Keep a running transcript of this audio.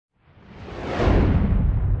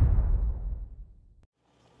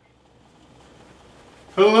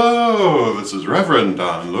Hello, this is Reverend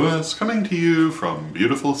Don Lewis coming to you from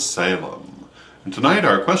beautiful Salem. And tonight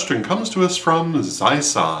our question comes to us from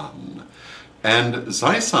Zai-san. And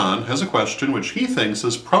Zai-san has a question which he thinks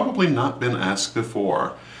has probably not been asked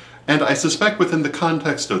before. And I suspect within the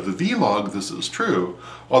context of the vlog this is true,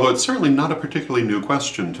 although it's certainly not a particularly new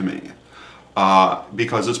question to me,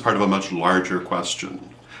 because it's part of a much larger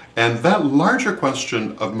question. And that larger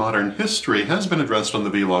question of modern history has been addressed on the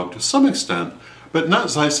vlog to some extent, but not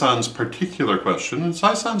Zai-san's particular question. And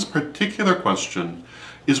Zai-san's particular question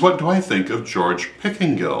is, what do I think of George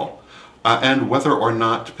Pickingill, and whether or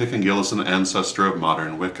not Pickingill is an ancestor of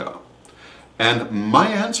modern Wicca. And my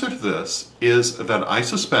answer to this is that I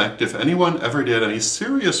suspect if anyone ever did any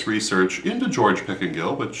serious research into George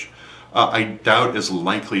Pickingill, which I doubt is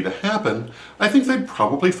likely to happen, I think they'd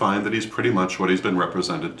probably find that he's pretty much what he's been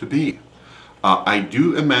represented to be. I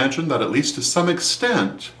do imagine that at least to some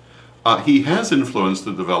extent he has influenced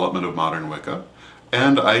the development of modern Wicca,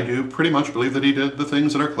 and I do pretty much believe that he did the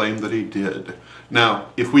things that are claimed that he did. Now,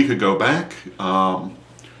 if we could go back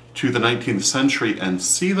to the 19th century and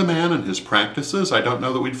see the man and his practices, I don't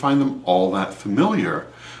know that we'd find them all that familiar,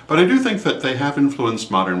 but I do think that they have influenced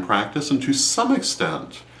modern practice, and to some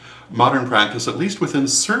extent, modern practice, at least within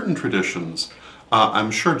certain traditions, I'm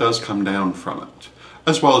sure does come down from it,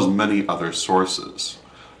 as well as many other sources.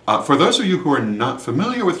 For those of you who are not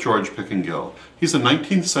familiar with George Pickingill, he's a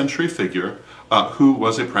 19th century figure who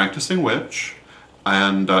was a practicing witch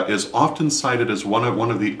and is often cited as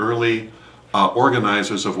one of the early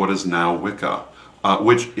organizers of what is now Wicca,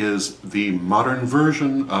 which is the modern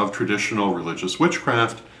version of traditional religious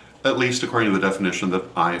witchcraft, at least according to the definition that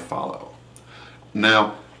I follow.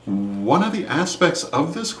 Now, one of the aspects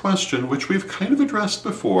of this question, which we've kind of addressed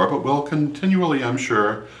before, but will continually, I'm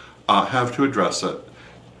sure, have to address it,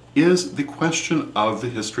 is the question of the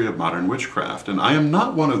history of modern witchcraft. And I am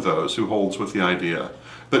not one of those who holds with the idea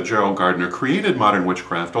that Gerald Gardner created modern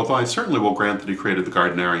witchcraft, although I certainly will grant that he created the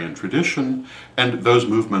Gardnerian tradition and those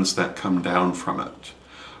movements that come down from it.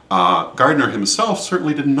 Gardner himself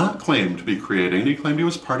certainly did not claim to be creating, he claimed he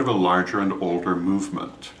was part of a larger and older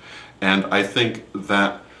movement. And I think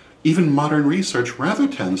that even modern research rather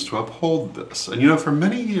tends to uphold this. And you know, for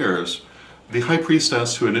many years, the high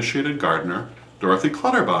priestess who initiated Gardner, Dorothy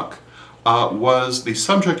Clutterbuck, was the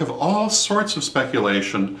subject of all sorts of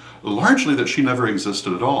speculation, largely that she never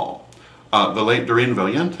existed at all. The late Doreen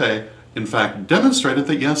Valiente, in fact, demonstrated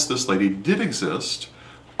that yes, this lady did exist,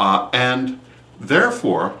 and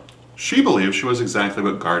therefore, she believed she was exactly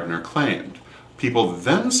what Gardner claimed. People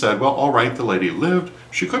then said, well, all right, the lady lived,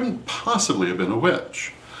 she couldn't possibly have been a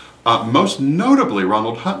witch. Most notably,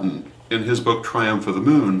 Ronald Hutton, in his book Triumph of the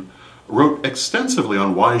Moon, wrote extensively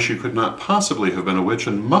on why she could not possibly have been a witch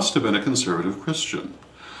and must have been a conservative Christian.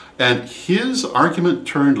 And his argument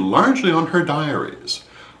turned largely on her diaries,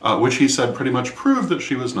 which he said pretty much proved that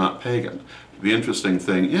she was not pagan. The interesting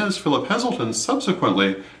thing is, Philip Heselton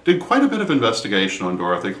subsequently did quite a bit of investigation on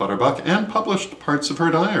Dorothy Clutterbuck and published parts of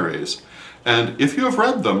her diaries. And if you have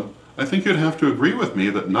read them, I think you'd have to agree with me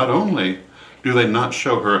that not only do they not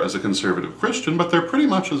show her as a conservative Christian, but they're pretty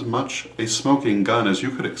much as much a smoking gun as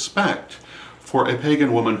you could expect for a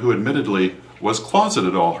pagan woman who admittedly was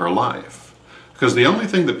closeted all her life. Because the only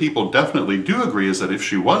thing that people definitely do agree is that if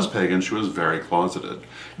she was pagan, she was very closeted.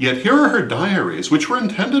 Yet here are her diaries, which were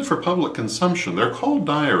intended for public consumption. They're called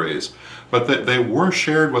diaries, but they were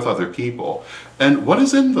shared with other people. And what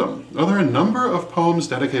is in them? Well, there are a number of poems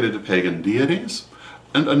dedicated to pagan deities,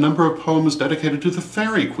 and a number of poems dedicated to the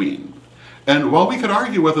Fairy Queen. And while we could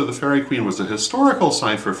argue whether the Fairy Queen was a historical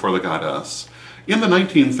cipher for the goddess, in the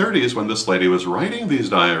 1930s, when this lady was writing these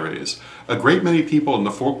diaries, a great many people in the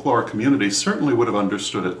folklore community certainly would have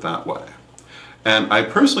understood it that way. And I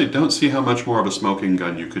personally don't see how much more of a smoking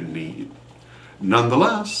gun you could need.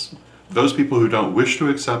 Nonetheless, those people who don't wish to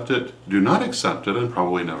accept it do not accept it and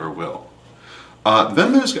probably never will.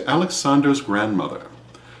 Then there's Alexander's grandmother,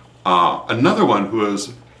 another one who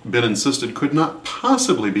has been insisted could not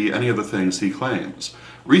possibly be any of the things he claims.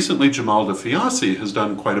 Recently, Jamal de Fiassi has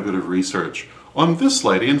done quite a bit of research on this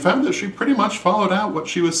lady and found that she pretty much followed out what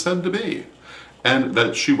she was said to be, and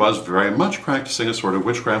that she was very much practicing a sort of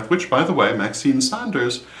witchcraft, which, by the way, Maxine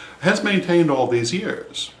Saunders has maintained all these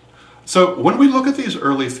years. So when we look at these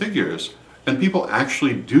early figures, and people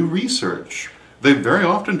actually do research, they very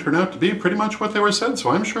often turn out to be pretty much what they were said, so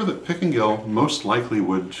I'm sure that Pickingill most likely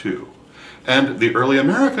would too. And the early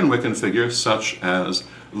American Wiccan figures, such as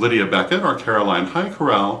Lydia Beckett or Caroline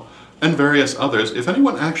Highcorrell, and various others, if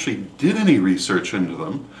anyone actually did any research into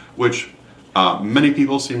them, which many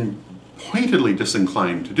people seem pointedly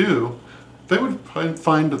disinclined to do, they would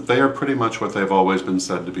find that they are pretty much what they've always been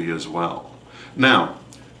said to be as well. Now,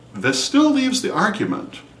 this still leaves the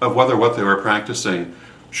argument of whether what they were practicing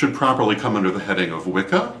should properly come under the heading of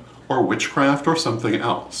Wicca or witchcraft or something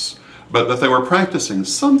else, but that they were practicing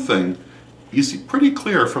something is pretty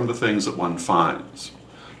clear from the things that one finds.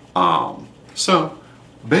 So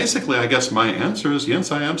basically, I guess my answer is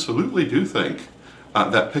yes, I absolutely do think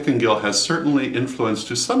that Pickingill has certainly influenced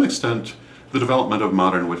to some extent the development of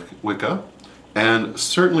modern Wicca, and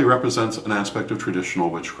certainly represents an aspect of traditional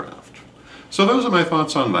witchcraft. So those are my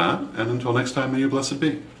thoughts on that, and until next time, may you blessed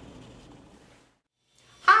be.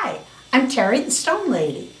 Hi, I'm Terry the Stone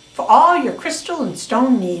Lady. For all your crystal and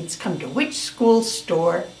stone needs, come to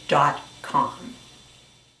witchschoolstore.com.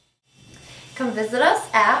 Come visit us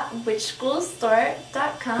at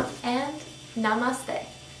witchschoolstore.com and namaste.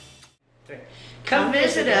 Come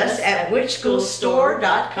visit us at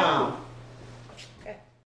witchschoolstore.com.